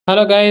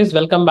Hello guys,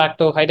 welcome back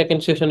to High Tech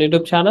Institution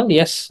YouTube channel.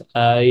 Yes,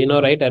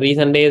 right.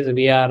 Recent days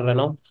we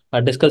are,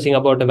 discussing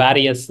about the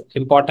various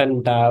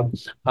important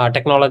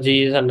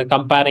technologies and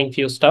comparing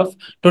few stuff.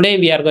 Today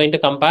we are going to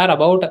compare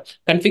about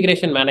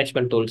configuration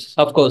management tools.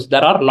 Of course,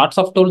 there are lots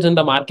of tools in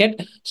the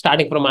market,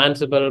 starting from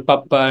Ansible,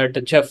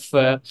 Puppet, Chef,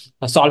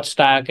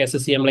 SaltStack,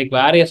 SCCM, like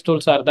various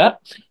tools are there.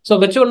 So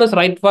which one is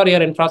right for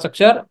your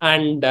infrastructure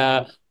and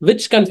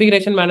which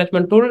configuration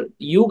management tool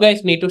you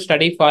guys need to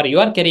study for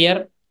your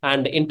career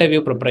and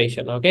interview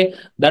preparation. Okay,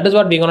 that is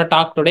what we're going to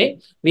talk today.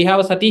 We have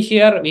a Satish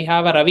here, we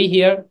have a Ravi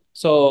here.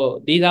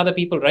 So these are the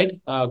people,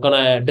 right?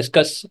 Gonna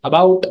discuss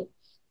about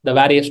the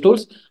various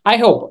tools. I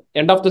hope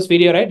end of this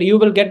video, right, you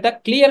will get the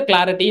clear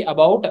clarity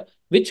about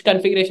which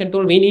configuration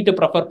tool we need to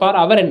prefer for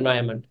our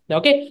environment.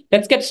 Okay,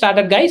 let's get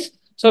started, guys.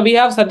 So we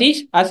have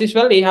Satish, as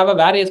usual. He have a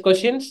various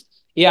questions.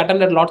 He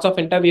attended lots of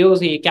interviews.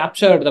 He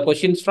captured the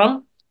questions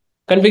from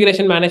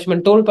configuration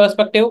management tool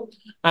perspective.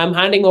 I'm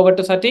handing over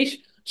to Satish.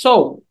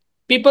 So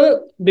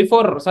people,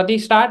 before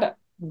Satish start,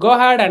 go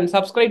ahead and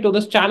subscribe to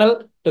this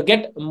channel to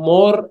get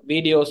more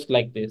videos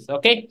like this.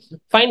 Okay,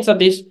 fine,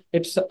 Satish,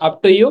 it's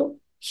up to you.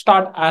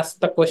 Start, ask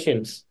the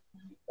questions.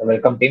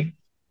 Welcome, team.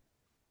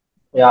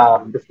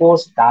 Yeah, before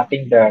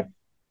starting the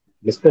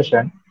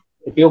discussion,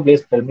 if you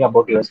please tell me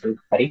about yourself,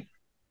 Hari.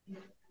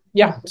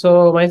 Yeah,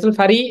 so myself,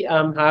 Hari,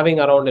 I'm having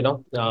around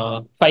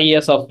 5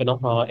 years of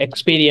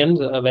experience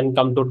when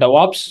come to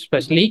DevOps,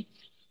 especially.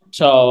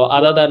 So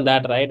other than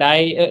that, right,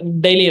 I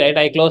daily, right,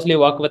 I closely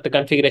work with the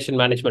configuration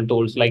management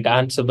tools like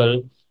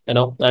Ansible,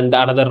 and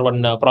another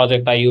one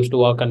project I used to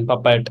work on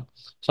Puppet.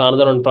 So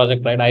another one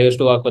project, right, I used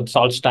to work with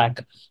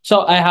SaltStack.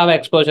 So I have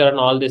exposure on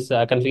all this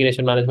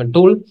configuration management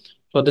tool.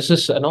 So this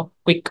is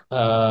quick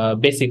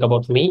basic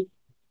about me.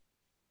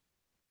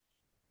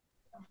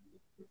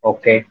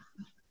 Okay,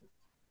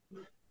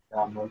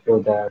 move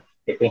to the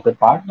technical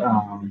part.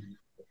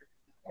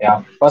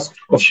 Yeah, first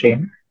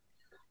question,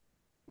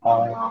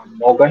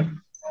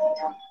 Morgan,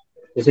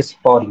 this is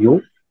for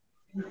you.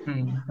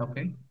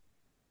 Okay.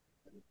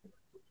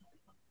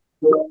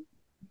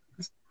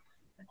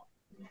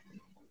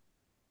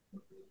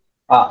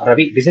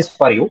 Ravi, this is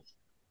for you.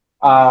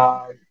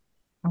 Uh,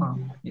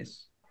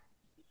 Yes.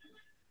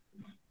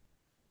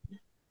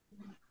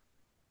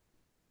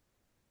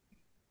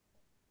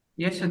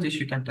 Yes, Satish,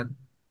 you can tell.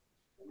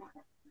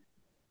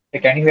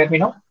 can you hear me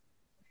now?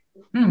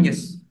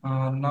 Yes.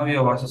 Now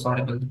your voice is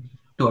audible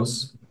to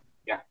us.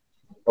 Yeah.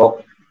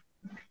 Okay.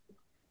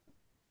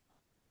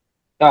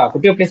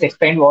 Could you please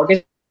explain what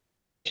is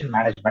configuration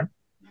management?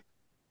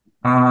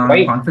 Why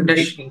is it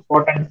Configuration.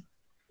 important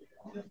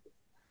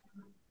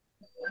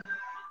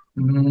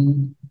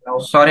now?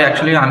 Sorry,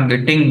 actually, I'm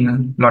getting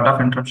a lot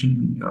of interruption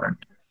in your end.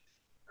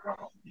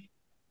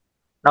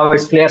 Now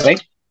it's clear,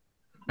 right?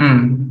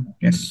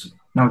 Yes.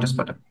 Now it is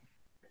better.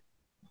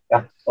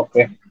 Yeah.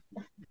 Okay.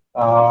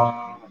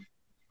 Uh,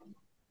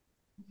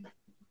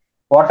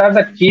 what are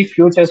the key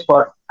features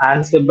for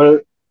Ansible,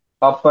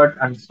 Puppet,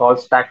 and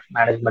SaltStack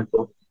management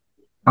tool?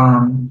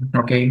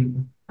 Okay.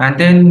 And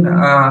then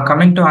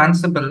coming to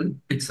Ansible,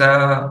 it's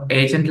a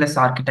agentless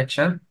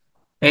architecture.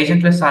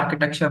 Agentless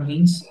architecture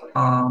means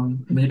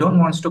we don't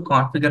want to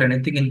configure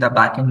anything in the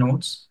backend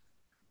nodes.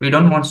 We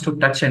don't want to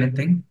touch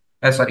anything,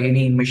 sorry,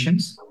 any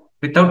missions.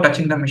 Without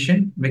touching the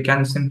mission, we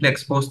can simply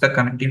expose the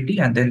connectivity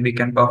and then we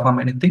can perform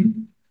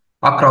anything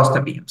across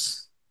the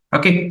VMs.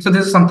 Okay, so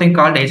this is something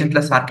called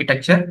agentless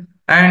architecture.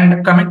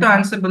 And coming to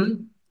Ansible,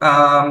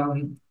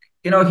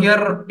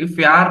 here, if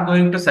we are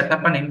going to set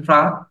up an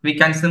infra, we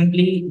can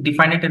simply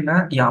define it in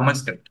a YAML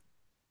script.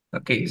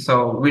 Okay,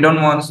 so we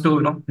don't want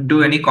to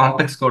do any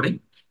complex coding.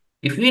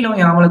 If we know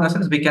YAML in the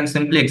sense, we can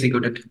simply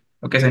execute it.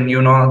 Okay, so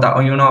you know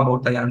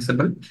about the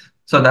Ansible,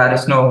 so there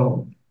is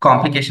no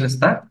complications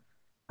there.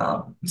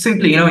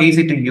 Simply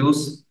easy to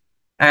use,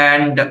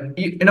 and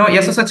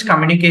SSH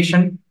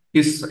communication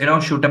is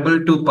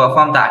suitable to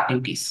perform the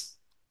activities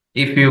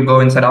if you go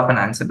inside of an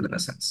Ansible in a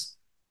sense.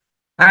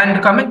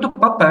 And coming to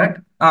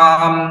Puppet,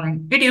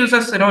 it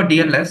uses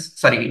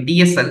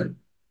DSL,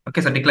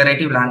 okay, so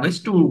declarative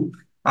language to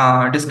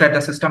describe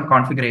the system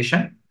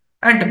configuration.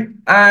 And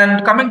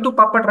coming to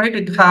Puppet, right,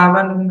 it have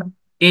an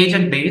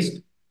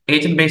agent-based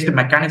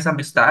mechanism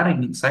is there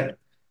inside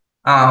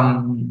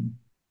um,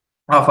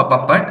 of a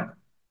Puppet.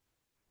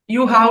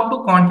 You have to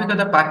configure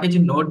the package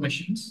in node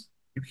machines.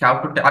 You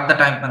have to at the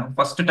time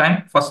first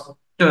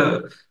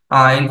infrastructure,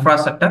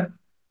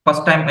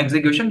 first time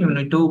execution. You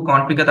need to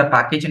configure the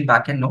package in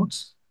backend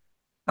nodes.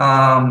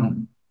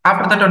 After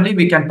that only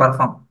we can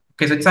perform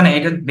because it's an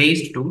agent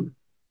based tool.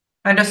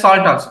 And a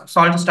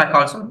salt stack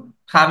also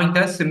having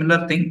the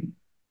similar thing.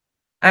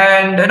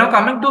 And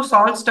coming to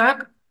salt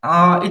stack,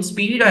 it's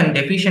speed and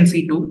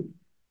efficiency too,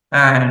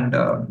 and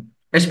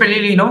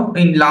especially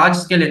in large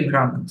scale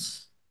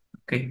environments.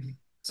 Okay,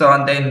 so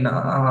and then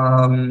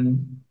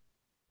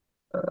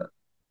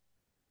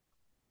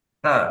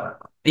uh,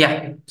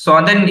 yeah, so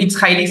and then it's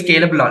highly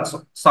scalable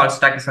also. Salt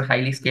stack is a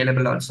highly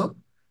scalable also.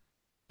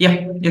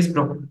 Yeah, yes,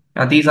 bro.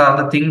 These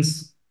are the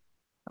things,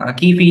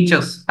 key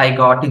features I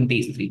got in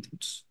these three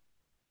tools.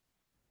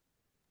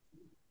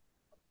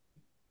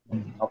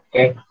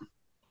 Okay.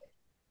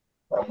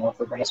 Move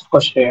to the next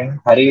question.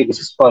 Hari, this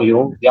is for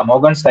you. Yeah,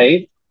 Morgan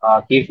side,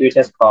 key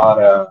features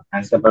for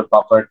Ansible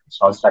Puppet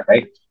SaltStack,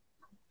 right?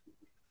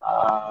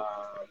 Uh,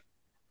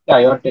 yeah,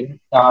 you're telling,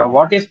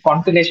 what is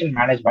configuration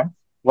management?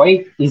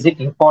 Why is it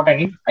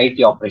important in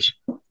IT operation?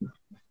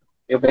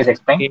 You guys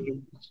explain. Okay.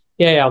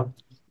 Yeah, yeah.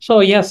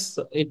 So yes,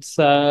 it's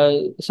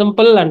a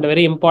simple and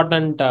very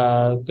important,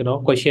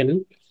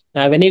 question.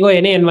 When you go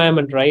any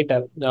environment, right?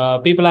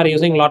 People are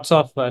using lots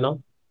of,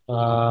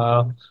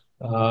 uh,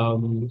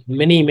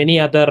 many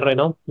other,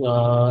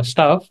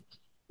 stuff.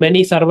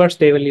 Many servers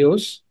they will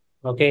use.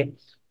 Okay.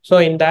 So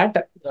in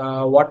that,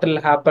 what will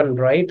happen,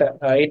 right?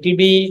 It will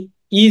be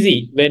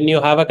easy when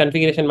you have a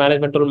configuration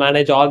management tool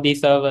manage all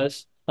these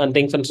servers and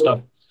things and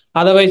stuff.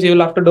 Otherwise, you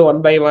will have to do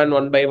one by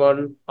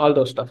one, all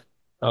those stuff.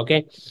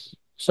 Okay.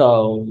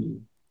 So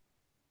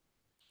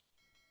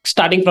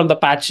starting from the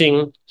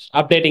patching,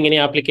 updating any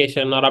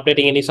application or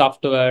updating any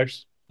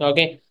softwares.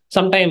 Okay.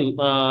 Sometime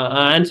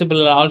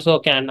Ansible also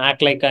can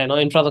act like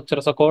infrastructure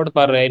as a code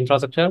for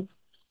infrastructure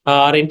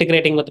or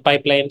integrating with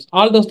pipelines.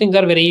 All those things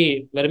are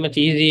very much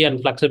easy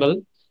and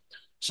flexible.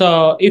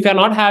 So if you're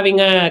not having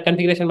a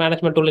configuration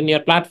management tool in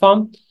your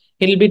platform,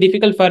 it'll be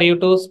difficult for you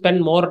to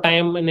spend more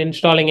time in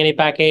installing any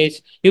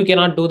package. You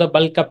cannot do the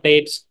bulk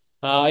updates.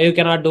 You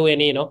cannot do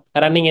any,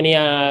 running any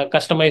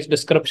customized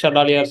description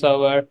on your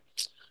server.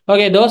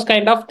 Okay, those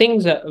kind of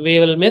things we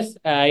will miss.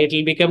 It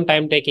will become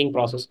time-taking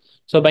process.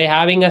 So by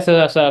having as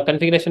a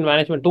configuration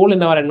management tool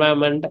in our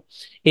environment,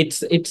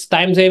 it's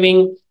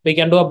time-saving. We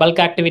can do a bulk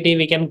activity.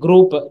 We can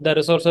group the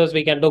resources.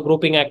 We can do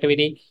grouping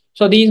activity.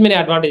 So these many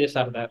advantages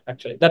are there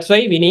actually. That's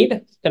why we need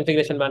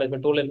configuration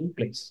management tool in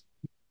place.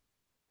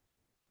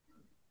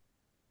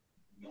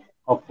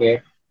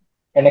 Okay.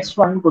 The next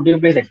one, could you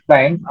please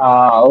explain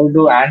how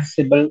do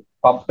Ansible,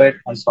 Puppet,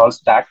 and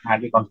SaltStack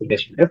handle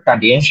configuration drift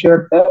and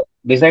ensure the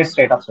desired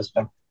state of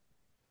system?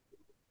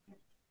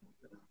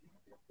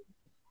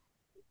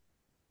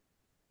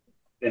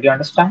 Did you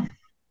understand?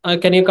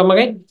 Can you come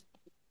again?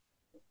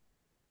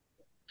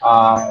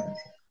 Uh,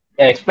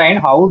 yeah, explain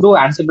how do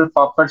Ansible,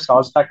 Puppet,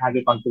 SaltStack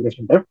handle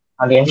configuration drift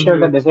and ensure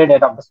the Mhm. desired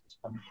state of the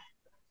system?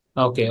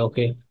 Okay,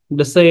 okay.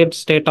 Desired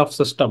state of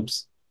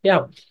systems.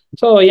 Yeah.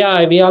 So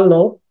yeah, we all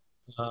know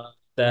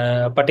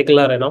the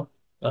particular,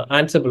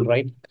 Ansible,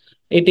 right?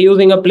 It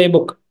using a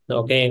playbook.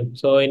 Okay.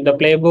 So in the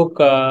playbook,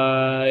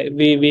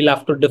 we will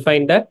have to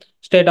define the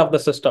state of the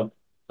system.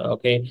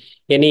 Okay.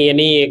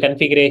 Any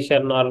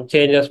configuration or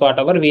changes,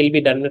 whatever, will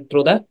be done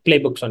through the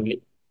playbooks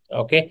only.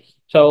 Okay.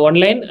 So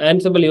online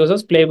Ansible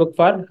uses playbook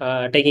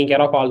for taking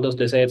care of all those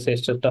desired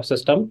state of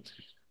system.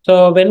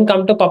 So when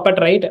come to Puppet,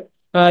 right?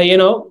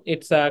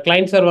 It's a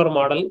client server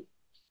model.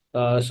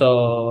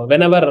 So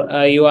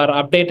whenever you are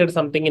updated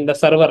something in the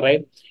server,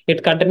 right,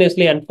 it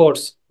continuously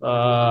enforce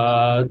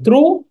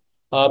through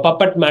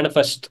Puppet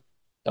manifest.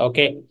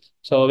 Okay.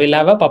 So we'll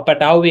have a Puppet.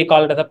 How we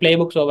call it as a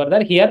playbooks over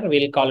there. Here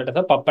we'll call it as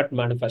a Puppet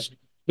manifest.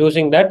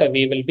 Using that,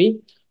 we will be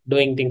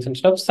doing things and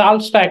stuff.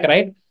 Salt stack,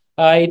 right?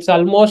 It's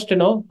almost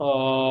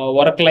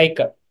work like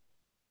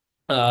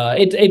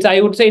it's I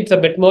would say it's a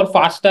bit more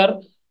faster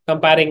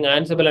comparing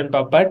Ansible and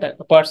Puppet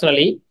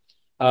personally.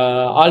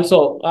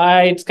 Also,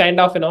 it's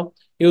kind of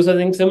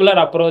using similar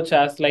approach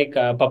as like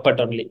Puppet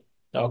only.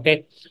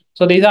 Okay,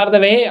 so these are the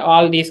way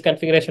all these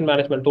configuration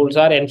management tools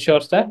are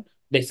ensures the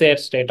desired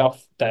state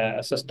of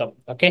the system.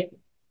 Okay.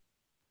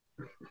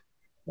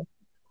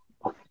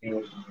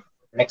 Okay.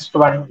 Next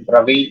one,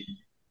 Ravi.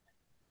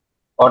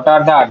 What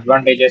are the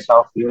advantages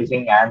of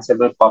using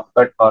Ansible,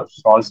 Puppet, or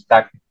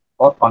SaltStack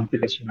for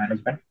configuration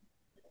management?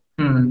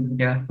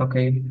 Yeah,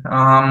 okay.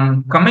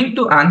 Coming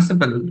to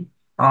Ansible,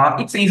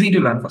 it's easy to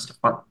learn first of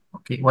all.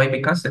 Okay, why?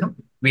 Because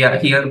we are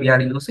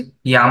using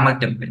YAML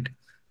template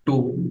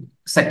to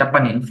set up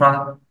an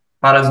infra,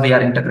 or else we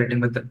are integrating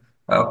with the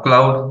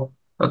cloud.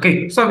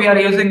 Okay, so we are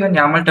using a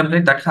YAML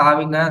template that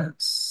having a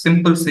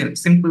simple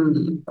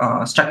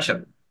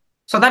structure,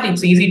 so that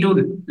it's easy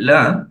to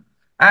learn.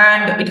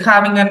 And it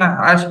having an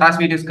as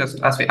we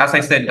discussed, as I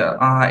said,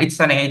 it's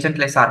an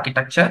agentless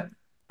architecture,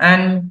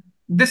 and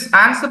this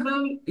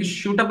Ansible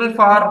is suitable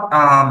for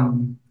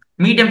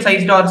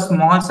medium-sized or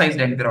small-sized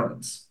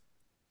environments.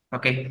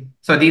 Okay,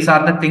 so these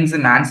are the things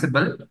in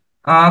Ansible.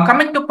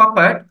 Coming to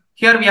Puppet,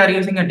 here we are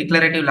using a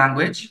declarative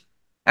language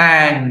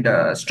and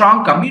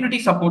strong community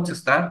support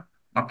system.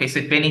 Okay, so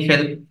if any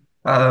help,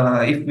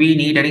 if we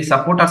need any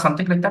support or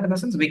something like that, in the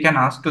sense we can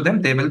ask to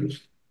them, they will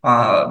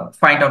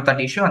find out that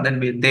issue and then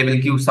they will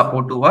give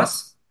support to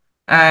us.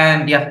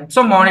 And yeah,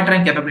 so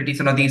monitoring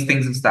capabilities, these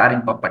things is there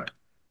in Puppet.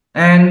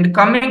 And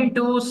coming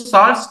to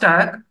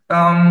SaltStack,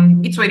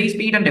 it's very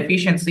speed and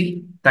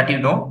efficiency that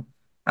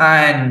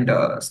and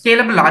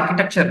scalable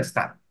architecture is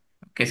that.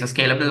 Okay, so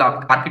scalable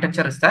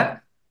architecture is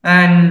that,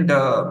 and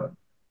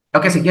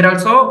okay, so here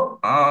also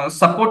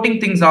supporting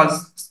thing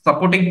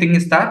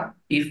is that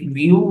if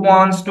you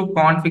wants to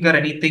configure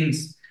any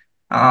things,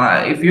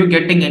 if you're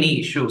getting any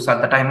issues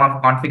at the time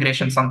of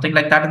configuration, something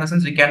like that, in the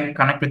sense we can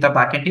connect with the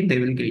backend team, they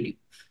will guide you,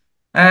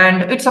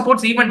 and it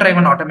supports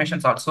event-driven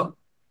automations also.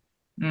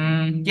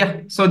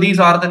 Yeah, so these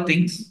are the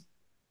things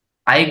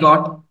I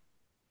got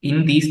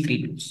in these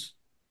three tools.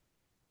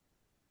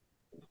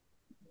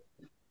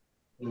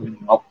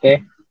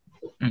 Okay.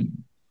 Mm.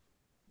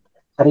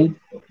 Sorry.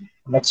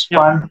 Next Yeah.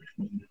 one.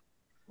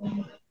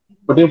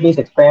 Could you please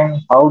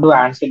explain how do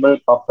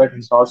Ansible, Puppet,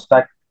 and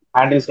SaltStack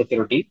handle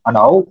security and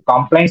how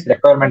compliance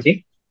requirements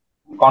in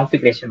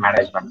configuration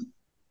management?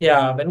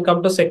 Yeah, when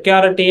come to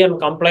security and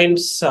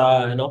compliance,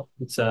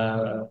 it's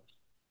a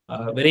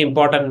very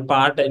important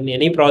part in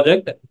any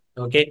project.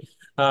 Okay.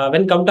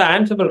 When come to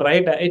Ansible,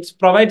 right, it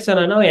provides an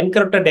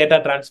encrypted data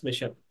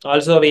transmission.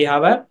 Also, we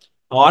have a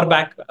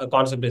RBAC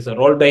concept is a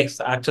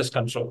role-based access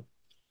control.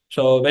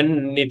 So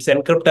when it's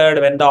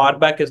encrypted, when the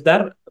RBAC is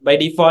there, by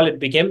default it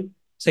became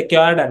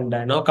secured and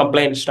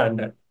compliant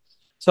standard.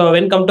 So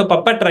when come to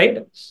Puppet,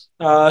 right?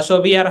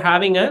 So we are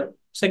having a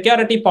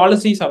security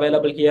policies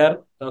available here.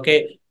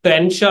 Okay, to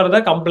ensure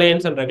the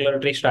compliance and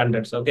regulatory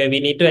standards. Okay, we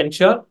need to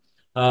ensure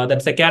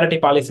that security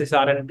policies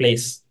are in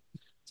place.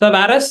 So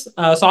whereas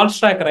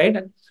SaltStack,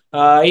 right?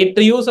 It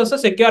uses a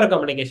secure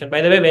communication. By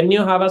the way, when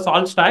you have a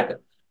SaltStack,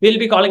 we'll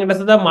be calling it as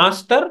the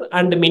master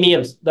and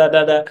minions.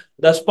 The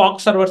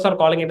Spock servers are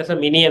calling it as a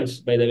minions.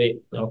 By the way,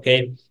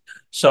 okay.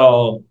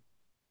 So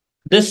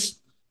this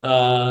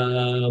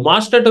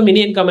master to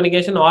minion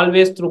communication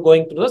always through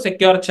going through the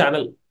secure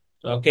channel.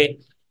 Okay.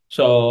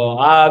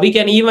 So we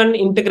can even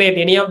integrate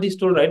any of these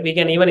tools, right? We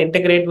can even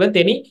integrate with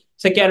any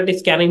security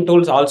scanning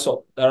tools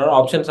also. There are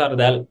options are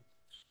there.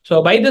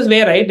 So by this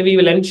way, right, we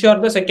will ensure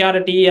the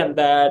security and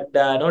the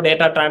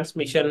data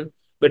transmission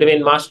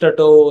between master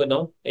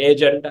to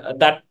agent,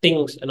 that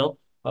things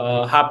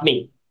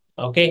happening.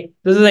 Okay,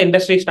 this is the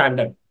industry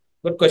standard.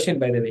 Good question,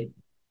 by the way.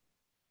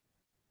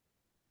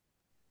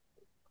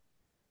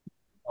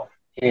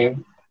 Okay.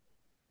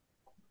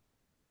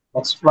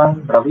 Next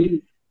one,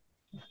 Ravi.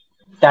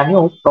 Can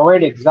you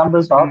provide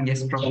examples of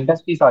Yes, bro.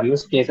 industries or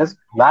use cases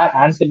where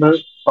Ansible,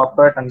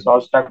 Puppet, and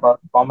SaltStack are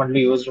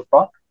commonly used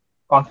for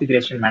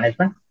configuration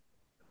management?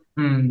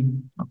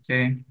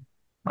 Okay.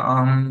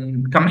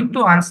 Coming to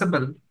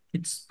Ansible,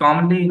 it's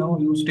commonly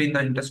used in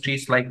the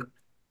industries like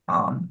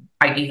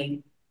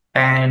IT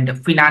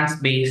and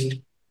finance-based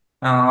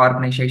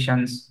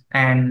organizations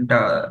and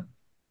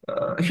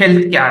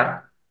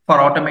healthcare for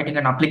automating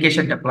an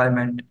application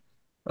deployment.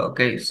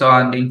 Okay, so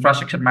on the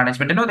infrastructure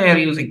management, they are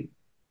using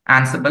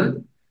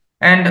Ansible.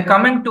 And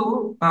coming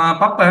to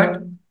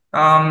Puppet,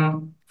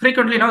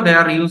 frequently, they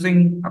are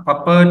using a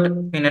Puppet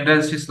in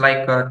industries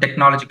like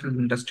technological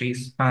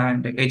industries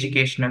and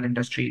educational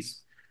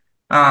industries,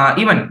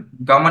 even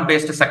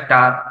government-based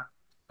sector.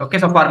 Okay,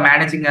 so for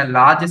managing a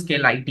large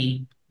scale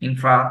IT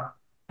infra.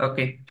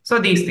 Okay, so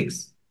these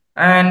things.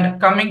 And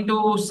coming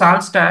to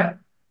SaltStack,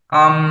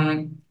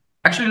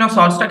 actually,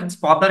 SaltStack it's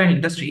popular in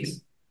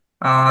industries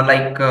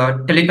like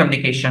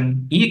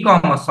telecommunication,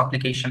 e-commerce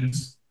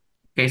applications.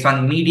 Okay, so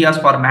on medias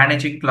for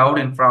managing cloud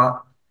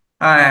infra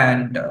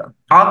and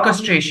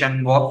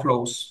orchestration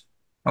workflows.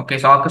 Okay,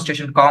 so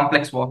orchestration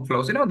complex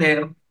workflows.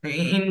 They're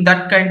in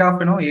that kind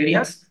of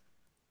areas.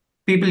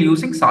 People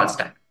using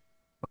SaltStack.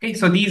 Okay,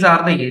 so these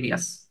are the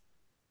areas.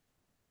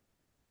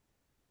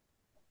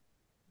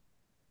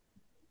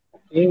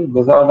 Okay,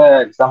 these are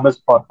the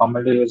examples for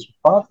commonly used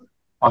for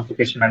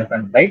configuration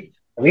management, right?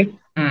 Ravi?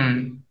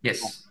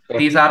 Yes, Okay.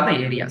 these are the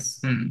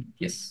areas.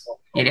 Yes,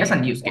 areas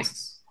and use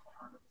cases.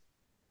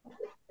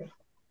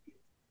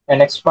 The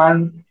next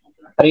one,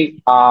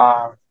 Hari,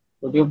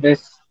 could you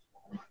please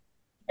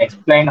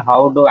explain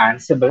how do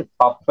Ansible,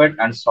 Puppet,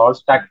 and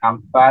SaltStack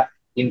compare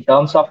in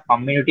terms of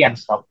community and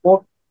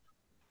support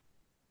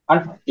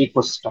and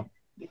ecosystem?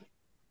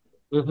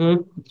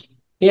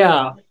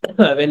 Yeah,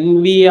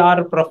 when we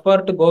are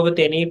prefer to go with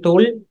any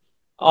tool,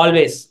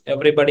 always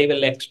everybody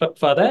will expect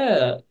for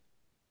the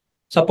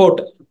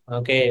support.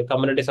 Okay,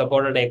 community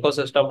support and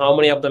ecosystem. How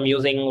many of them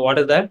using? What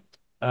is the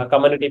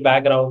community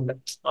background?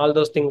 All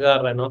those things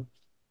are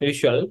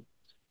usual.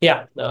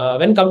 Yeah,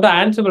 when come to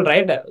Ansible,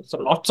 right? So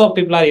lots of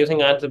people are using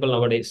Ansible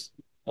nowadays.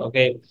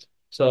 Okay,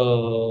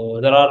 so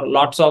there are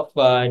lots of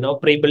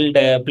pre-built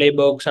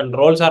playbooks and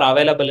roles are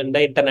available in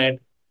the internet.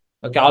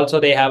 Okay, also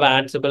they have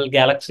Ansible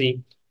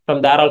Galaxy.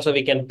 From there also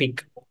we can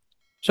pick.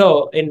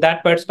 So in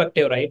that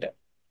perspective, right?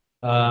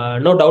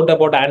 No doubt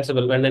about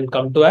Ansible when it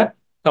come to a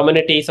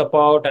community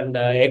support and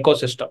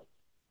ecosystem.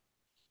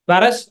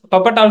 Whereas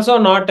Puppet also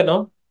not,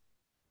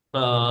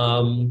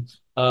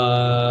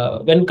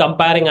 when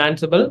comparing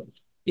Ansible,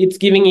 it's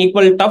giving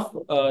equal tough.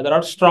 There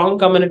are strong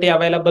community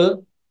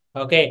available.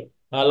 Okay,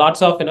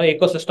 lots of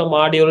ecosystem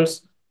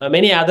modules,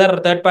 many other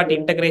third-party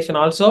integration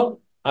also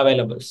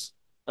available.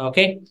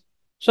 Okay,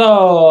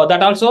 so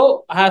that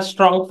also has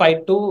strong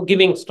fight to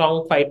giving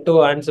strong fight to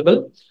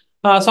Ansible.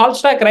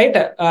 SaltStack,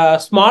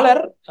 right?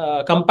 Smaller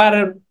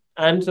compare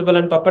Ansible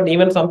and Puppet.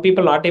 Even some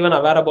people not even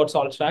aware about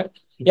SaltStack.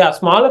 Yeah,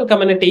 smaller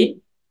community,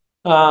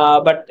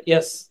 but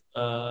yes.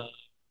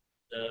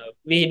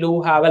 We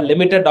do have a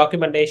limited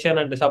documentation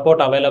and support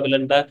available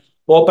in the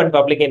open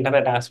public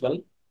internet as well.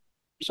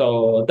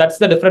 So that's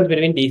the difference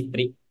between these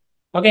three.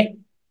 Okay.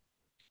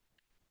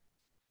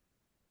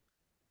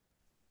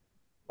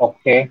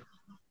 Okay.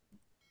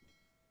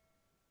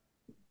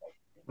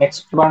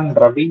 Next one,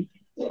 Ravi.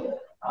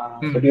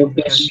 Could you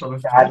Yes, please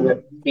Prabhas. share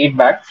your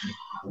feedback?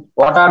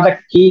 What are the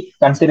key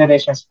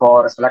considerations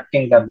for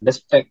selecting the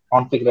best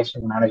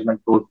configuration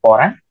management tool for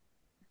an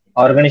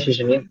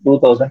organization in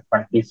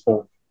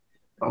 2024?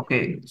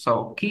 Okay,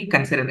 so key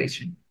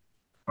consideration.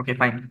 Okay,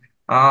 fine.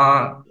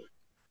 Uh,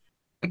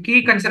 a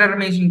key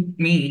consideration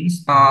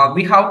means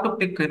we have to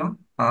pick,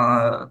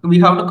 we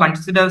have to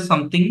consider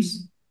some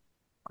things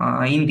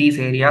in these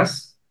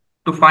areas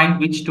to find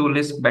which tool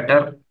is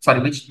better,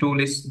 sorry, which tool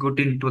is good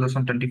in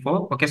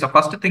 2024. Okay, so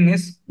first thing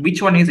is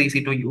which one is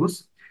easy to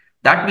use.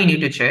 That we need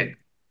to check.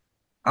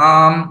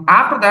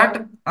 After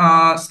that,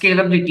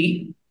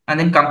 scalability and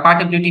then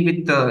compatibility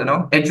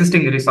with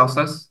existing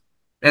resources,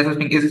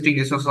 existing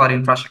resources or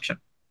infrastructure.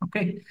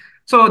 Okay,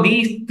 so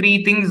these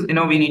three things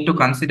we need to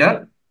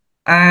consider,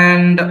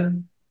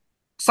 and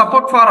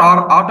support for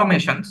our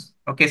automations.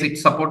 Okay, so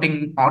it's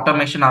supporting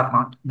automation or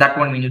not. That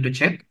one we need to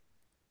check.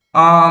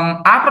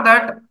 After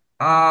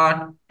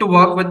that, to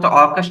work with the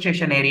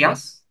orchestration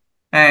areas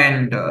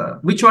and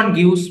which one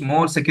gives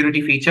more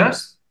security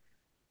features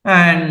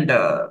and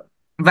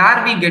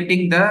where we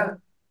getting the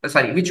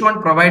sorry which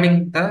one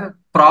providing the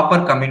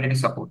proper community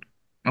support.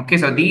 Okay,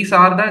 so these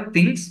are the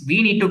things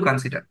we need to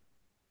consider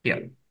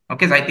here.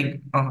 Okay, so I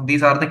think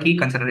these are the key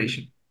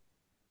consideration.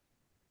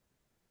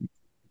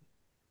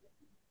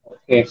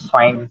 Okay,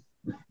 fine.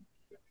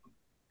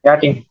 Yeah,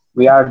 team,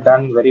 we are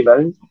done very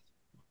well.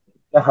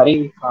 Yeah,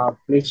 Hari,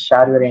 please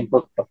share your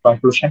input for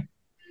conclusion.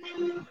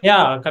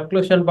 Yeah,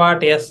 conclusion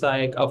part. Yes,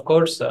 of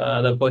course,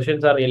 the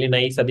questions are really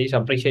nice. Satish,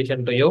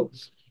 appreciation to you.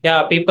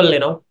 Yeah, people,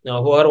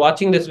 who are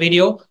watching this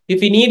video,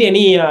 if you need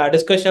any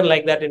discussion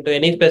like that into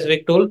any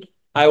specific tool,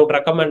 I would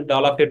recommend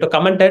all of you to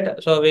comment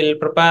it. So we'll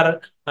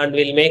prepare and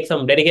we'll make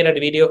some dedicated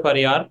video for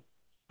your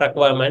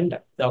requirement.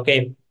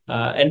 Okay.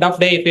 End of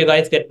day, if you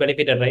guys get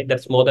benefited, right,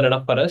 that's more than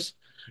enough for us.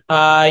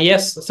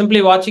 Yes,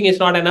 simply watching is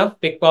not enough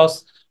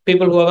because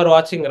people who are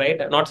watching,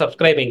 right, not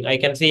subscribing, I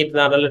can see it in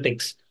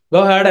analytics.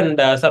 Go ahead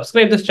and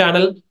subscribe this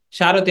channel,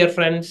 share with your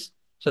friends.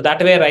 So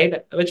that way,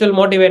 right, which will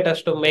motivate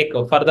us to make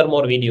further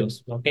more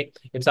videos. Okay.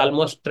 It's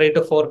almost 3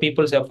 to 4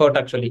 people's effort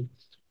actually.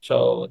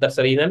 So that's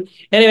the reason.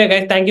 Anyway,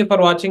 guys, thank you for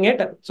watching it.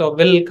 So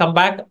we'll come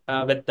back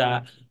with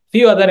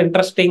few other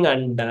interesting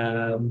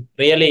and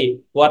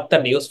really worth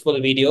and useful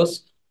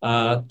videos.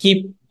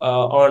 Keep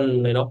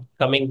on,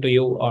 coming to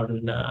you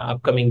on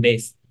upcoming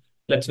days.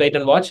 Let's wait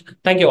and watch.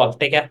 Thank you all.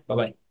 Take care. Bye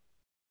bye.